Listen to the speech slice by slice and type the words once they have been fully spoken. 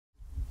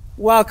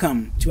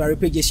Welcome to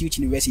Arrupe Jesuit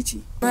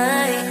University.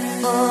 My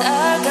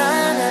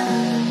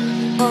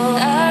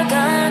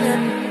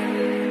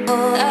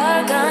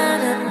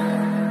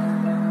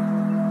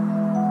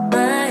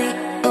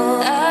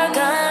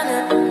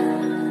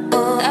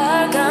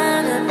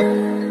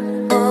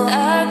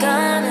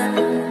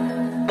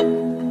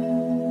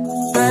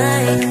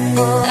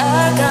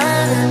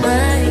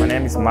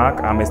name is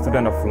Mark. I'm a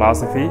student of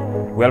philosophy.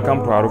 Welcome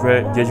to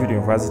Arrupe Jesuit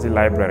University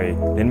Library.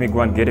 Let me go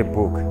and get a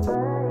book.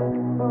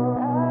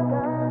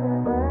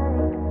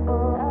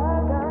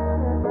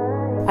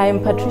 I am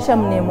Patricia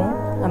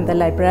Mnemo. I'm the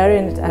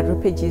librarian at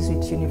Arrupe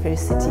Jesuit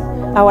University.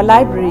 Our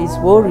library is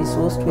well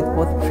resourced with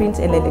both print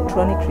and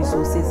electronic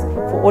resources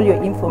for all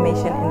your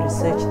information and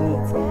research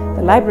needs.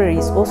 The library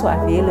is also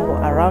available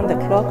around the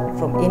clock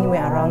from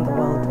anywhere around the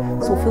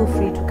world, so feel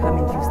free to come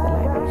and use the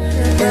library.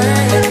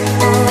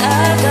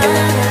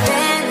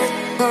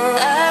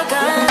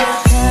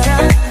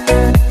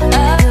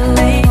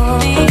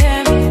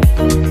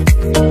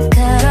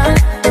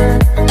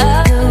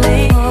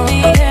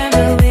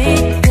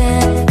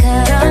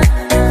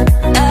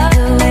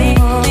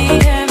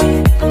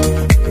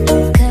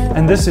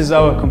 And this is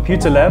our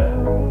computer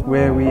lab,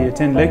 where we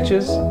attend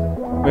lectures,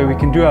 where we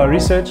can do our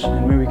research,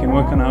 and where we can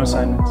work on our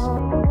assignments.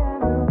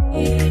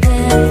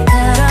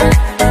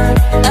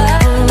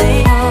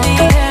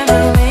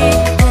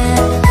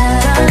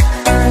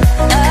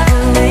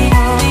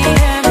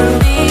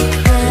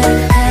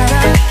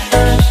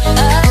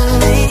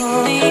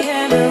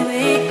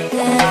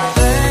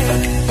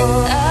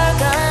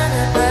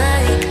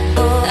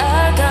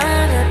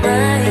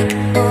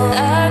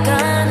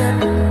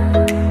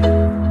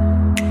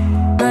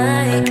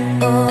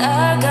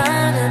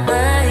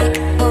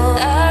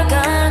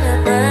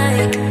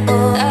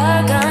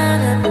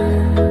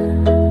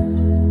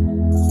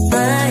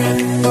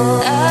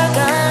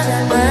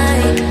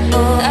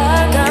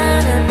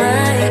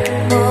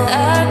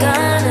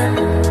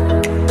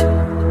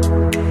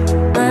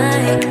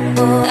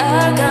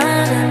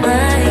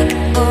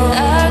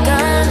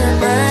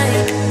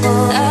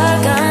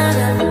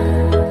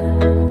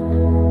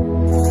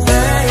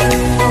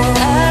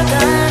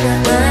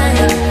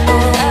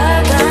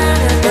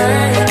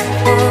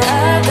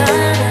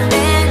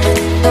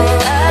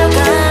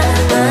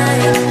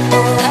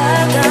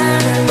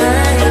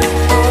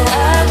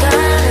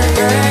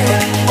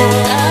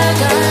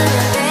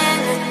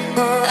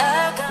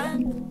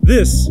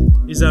 This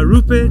is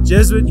Arrupe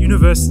Jesuit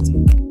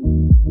University.